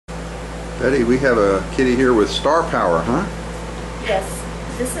Betty, we have a kitty here with star power, huh? Yes,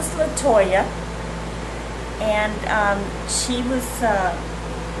 this is LaToya, and she was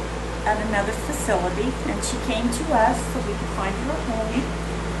at another facility, and she came to us so we could find her a home.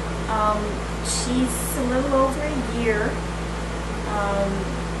 She's a little over a year.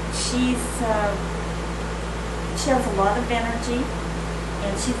 She has a lot of energy,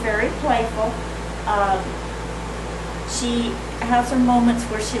 and she's very playful. She has her moments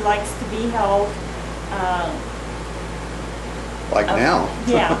where she likes to be held. Like now.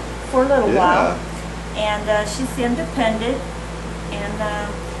 Yeah, for a little Yeah. while. And she's independent, and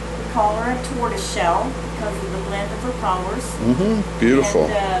we call her a tortoiseshell because of the blend of her colors. Mm-hmm. Beautiful.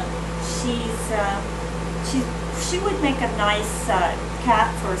 And she would make a nice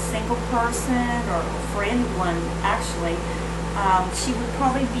cat for a single person or for anyone, actually. She would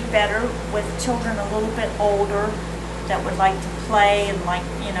probably be better with children a little bit older that would like to play and like,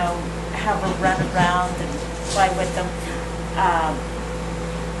 you know, have her run around and play with them.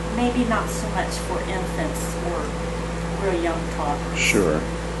 Maybe not so much for infants or real young toddlers. Sure.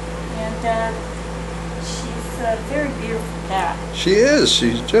 And she's a very beautiful cat. She is.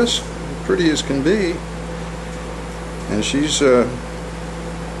 She's just pretty as can be. And she's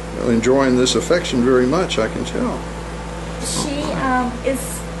enjoying this affection very much, I can tell.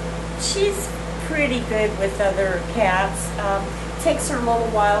 She's pretty good with other cats. Takes her a little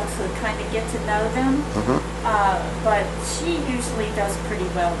while to kind of get to know them, but she usually does pretty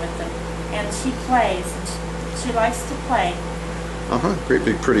well with them. And she plays, and she likes to play. Great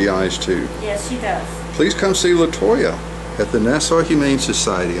big pretty eyes too. Yes, she does. Please come see LaToya at the Nassau Humane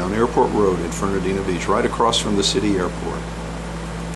Society on Airport Road in Fernandina Beach, right across from the city airport.